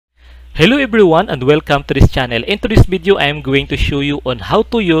Hello everyone and welcome to this channel. In today's video, I am going to show you on how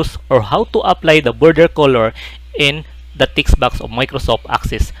to use or how to apply the border color in the text box of Microsoft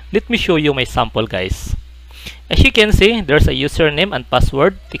Access. Let me show you my sample, guys. As you can see, there's a username and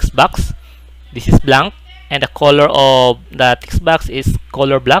password text box. This is blank and the color of the text box is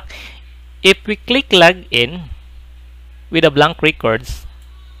color black. If we click login with a blank records,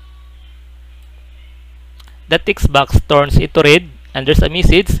 the text box turns into red and there's a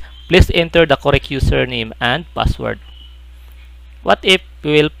message. Please enter the correct username and password. What if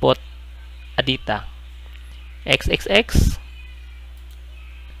we will put Adita XXX?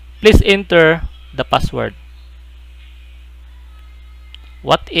 Please enter the password.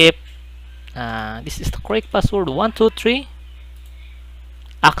 What if this is the correct password? 123.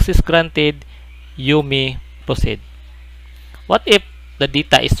 Access granted. You may proceed. What if the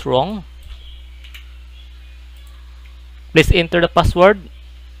data is wrong? Please enter the password.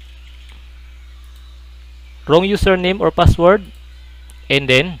 Wrong username or password, and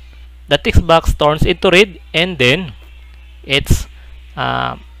then the text box turns into red, and then it's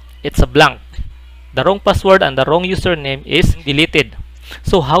a blank. The wrong password and the wrong username is deleted.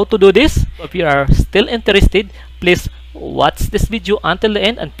 So how to do this? If you are still interested, please watch this video until the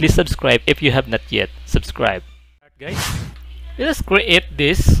end and please subscribe if you have not yet subscribed. Guys, let us create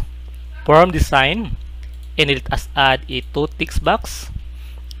this form design and let us add a two text box.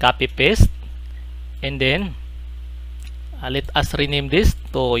 Copy paste. And then let us rename this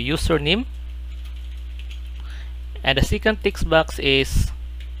to username, and the second text box is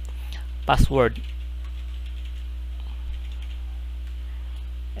password,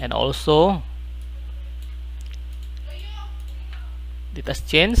 and also let us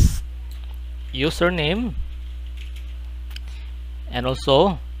change username and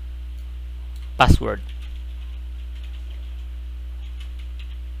also password.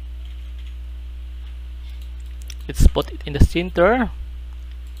 Let's put it in the center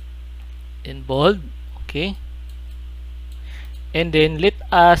in bold. Okay, and then let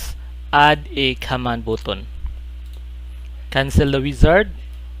us add a command button. Cancel the wizard,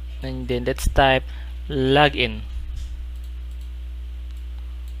 and then let's type login.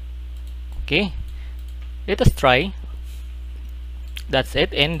 Okay, let us try. That's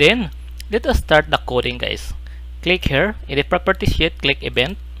it. And then let us start the coding, guys. Click here in the properties sheet, click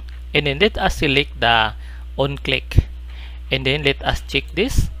event, and then let us select the on click, and then let us check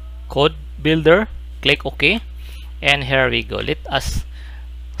this code builder, click OK, and here we go. Let us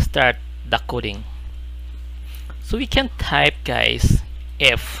start the coding. So we can type, guys,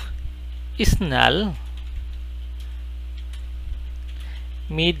 if is null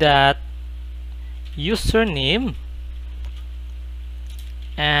me that username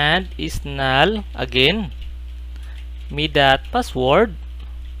and is null again me that password.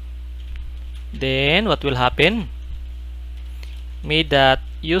 Then what will happen? Me that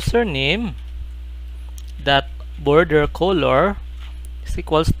username that border color is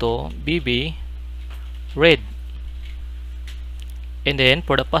equals to BB red, and then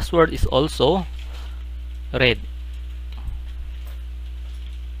for the password is also red.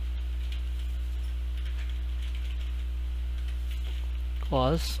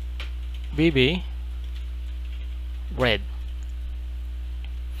 Equals BB red.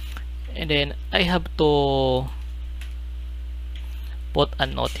 And then I have to put a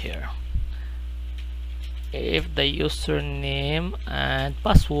note here. If the username and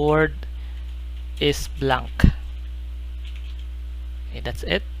password is blank. Okay, that's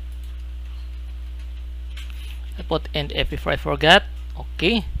it. I put end if I forgot.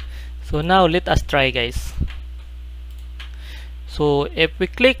 Okay, so now let us try, guys. So if we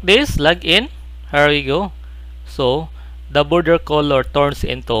click this login, here we go. So the border color turns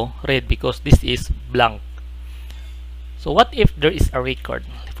into red because this is blank. So what if there is a record,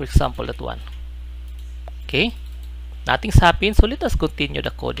 for example that one? Okay, nothing's happened, so let us continue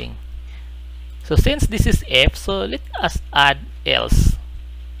the coding. So since this is if, so let us add else.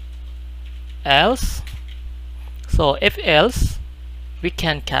 So if else, we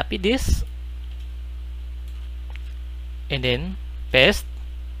can copy this and then paste.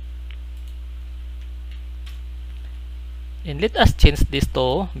 And let us change this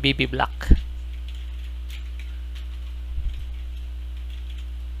to BB black.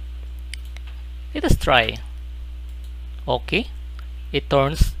 Let us try. Okay, it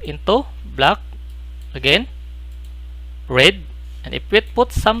turns into black again, red, and if we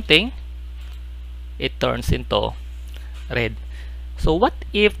put something, it turns into red. So what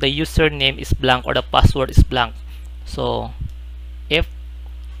if the username is blank or the password is blank? So if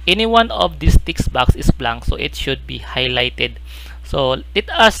any one of these text box is blank, so it should be highlighted So let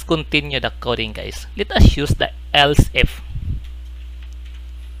us continue the coding, guys. Let us use the else if.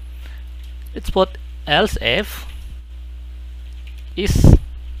 Let's put else if is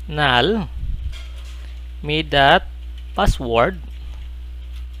null me dot password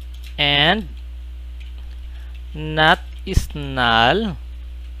and not is null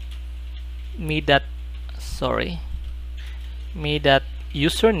me dot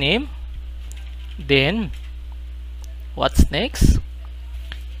username. Then what's next?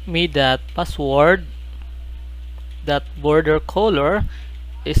 Me dot password dot border color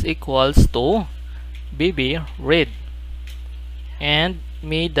is equals to bb red, and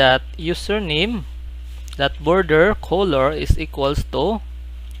me dot username dot border color is equals to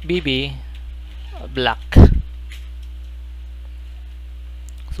bb black.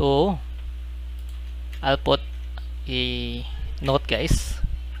 So I'll put a note, guys,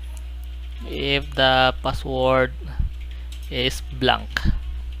 if the password is blank.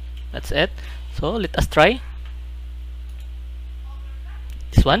 That's it. So let us try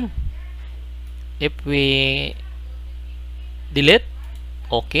this one. If we delete,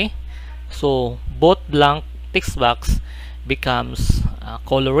 okay, so both blank text box becomes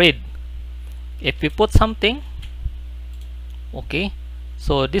color red. If we put something, okay,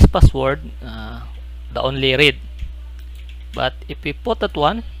 so this password the only red, but if we put that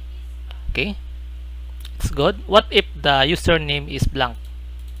one, okay, it's good. What if the username is blank?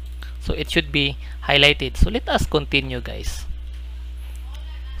 So it should be highlighted. So let us continue, guys.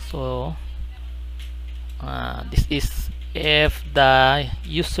 So this is if the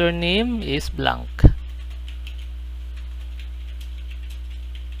username is blank.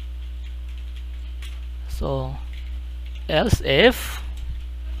 So else if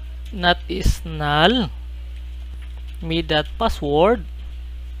not is null me dot password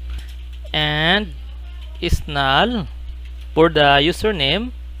and is null for the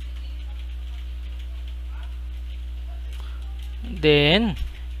username, then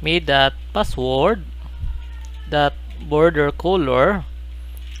me dot password dot border color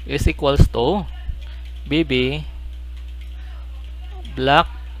is equals to bb black,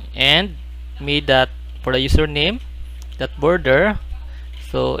 and me dot for the username dot border,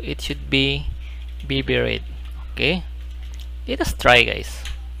 so it should be bb red. Okay, let us try, guys.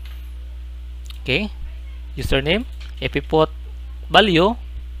 Okay, username, if we put value,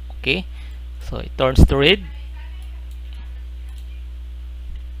 okay, so it turns to red.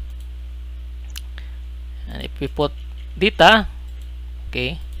 And if we put data,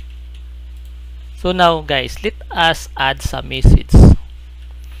 okay, so now, guys, let us add some message.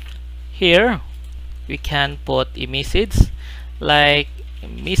 Here we can put a message like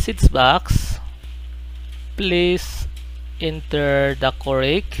message box, please enter the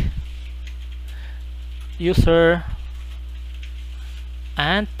correct user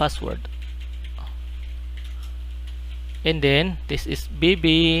and password, and then this is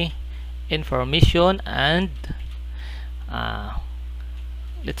bb information, and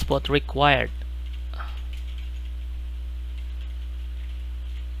let's put required.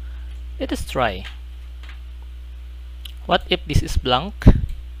 Let us try. What if this is blank?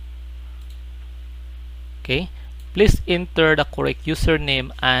 Okay, please enter the correct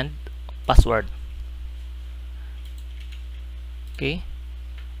username and password. Okay,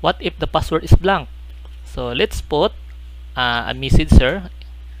 what if the password is blank? So let's put a message here.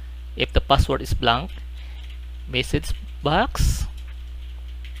 If the password is blank, message box,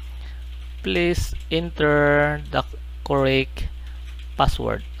 please enter the correct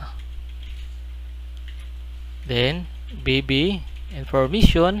password, then bb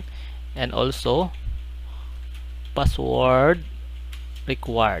information and also password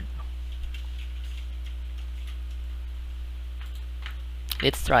required.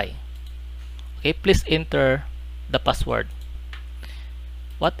 Let's try. Okay, please enter the password.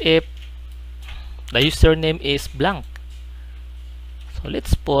 What if the username is blank? So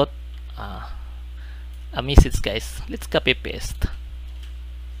let's put a message, guys. Let's copy paste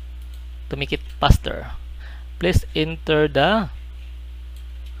to make it faster. Please enter the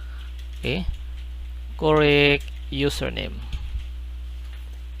correct username,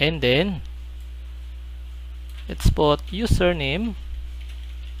 and then let's put username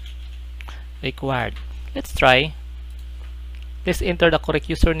required. Let's try. Please enter the correct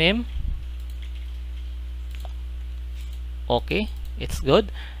username. Okay, it's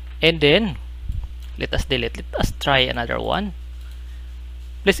good. And then let us delete. Let us try another one.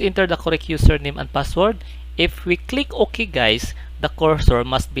 Please enter the correct username and password. If we click OK, guys, the cursor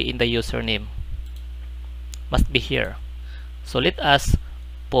must be in the username, must be here. So let us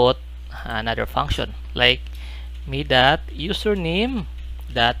put another function like me that username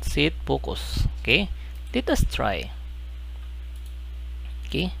that set focus. Okay, let us try.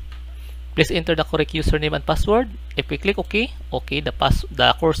 Okay, please enter the correct username and password. If we click OK,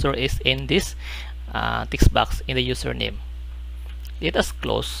 the cursor is in this text box in the username. Let us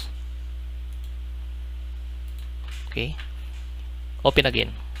close. Okay, open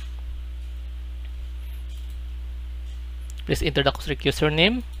again. Please enter the correct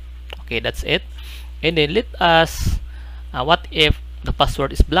username. Okay, that's it. And then let us what if the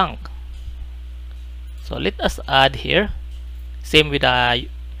password is blank? So let us add here, same with the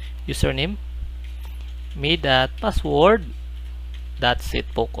username, me that password that set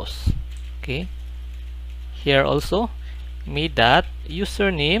focus. Okay, here also me that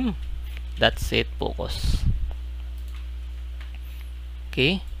username that set focus.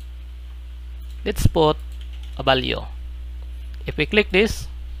 Okay, let's put a value. If we click this,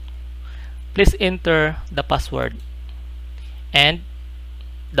 please enter the password and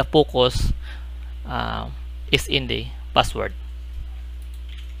the focus is in the password.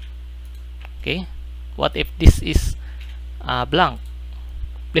 Okay, what if this is blank?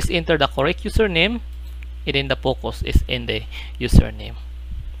 Please enter the correct username and then the focus is in the username.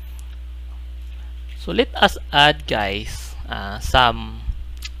 So let us add, guys, some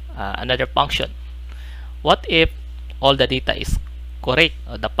another function. What if all the data is correct,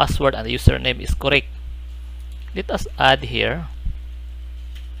 the password and the username is correct? Let us add here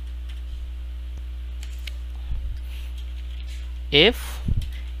if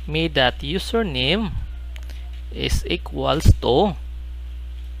me that username is equals to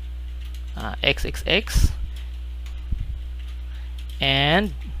xxx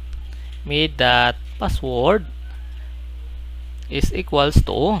and me that password is equals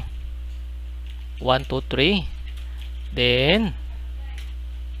to 123, then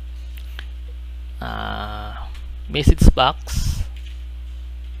message box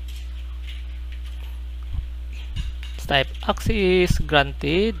type access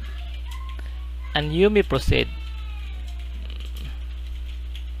granted and you may proceed.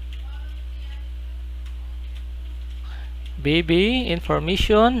 BB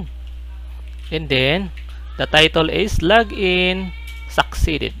information, and then the title is login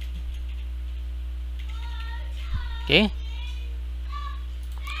succeeded. Okay,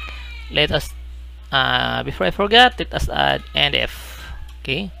 let us before I forget, let us add NF.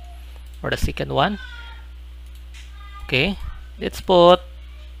 Okay, for the second one. Okay, let's put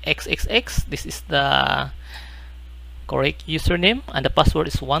xxx. This is the correct username and the password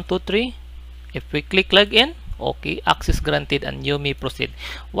is 123. If we click login, okay, access granted and you may proceed.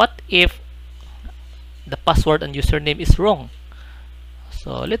 What if the password and username is wrong?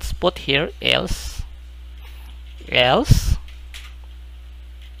 So let's put here else there's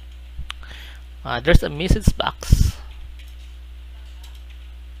a message box,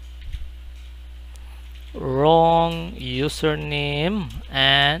 wrong username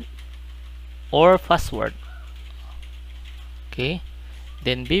and or password. Okay,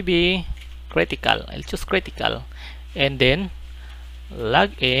 then BB critical, I'll choose critical, and then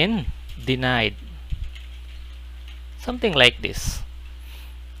login denied, something like this.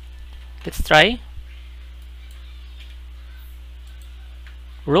 Let's try.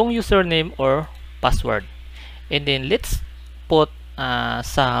 Wrong username or password, and then let's put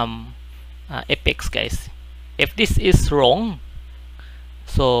some effects, guys. If this is wrong,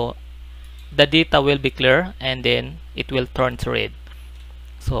 so the data will be clear and then it will turn to red.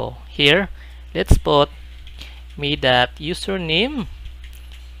 So here let's put me that username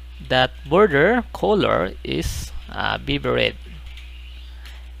that border color is baby red,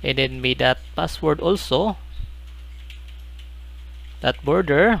 and then me that password also that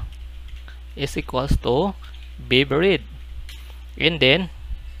border is equals to baby red, and then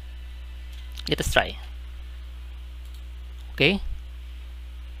let us try. Okay,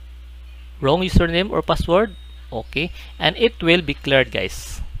 wrong username or password. Okay, and it will be cleared,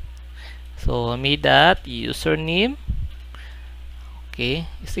 guys. So me that username, okay,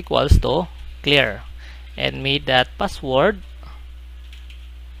 is equals to clear, and me that password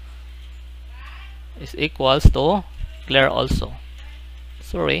is equals to clear also.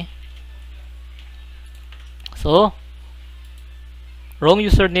 Sorry. So wrong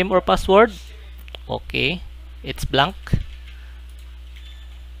username or password, okay, it's blank.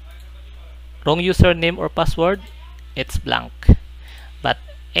 Wrong username or password, it's blank. But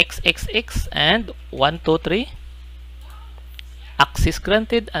xxx and 123, access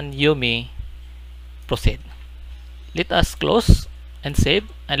granted and you may proceed. Let us close and save,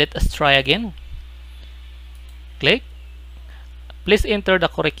 and let us try again. Click. Please enter the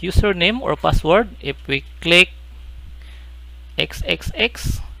correct username or password. If we click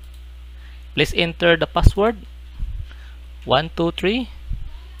xxx. Please enter the password. 123.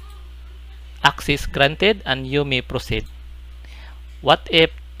 Access granted and you may proceed. What if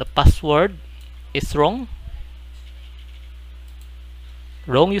the password is wrong?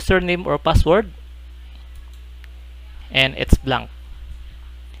 Wrong username or password, and it's blank.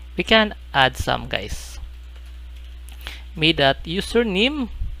 We can add some, guys. Me that username.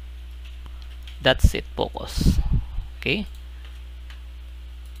 That's it. Focus. Okay.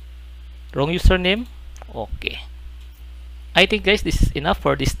 Wrong username. Okay. I think, guys, this is enough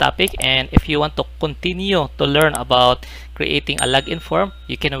for this topic, and if you want to continue to learn about creating a login form,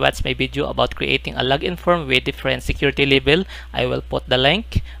 you can watch my video about creating a login form with different security level. I will put the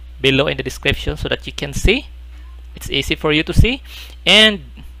link below in the description so that you can see. It's easy for you to see. And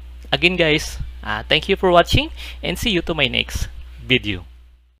again, guys, thank you for watching, and see you to my next video.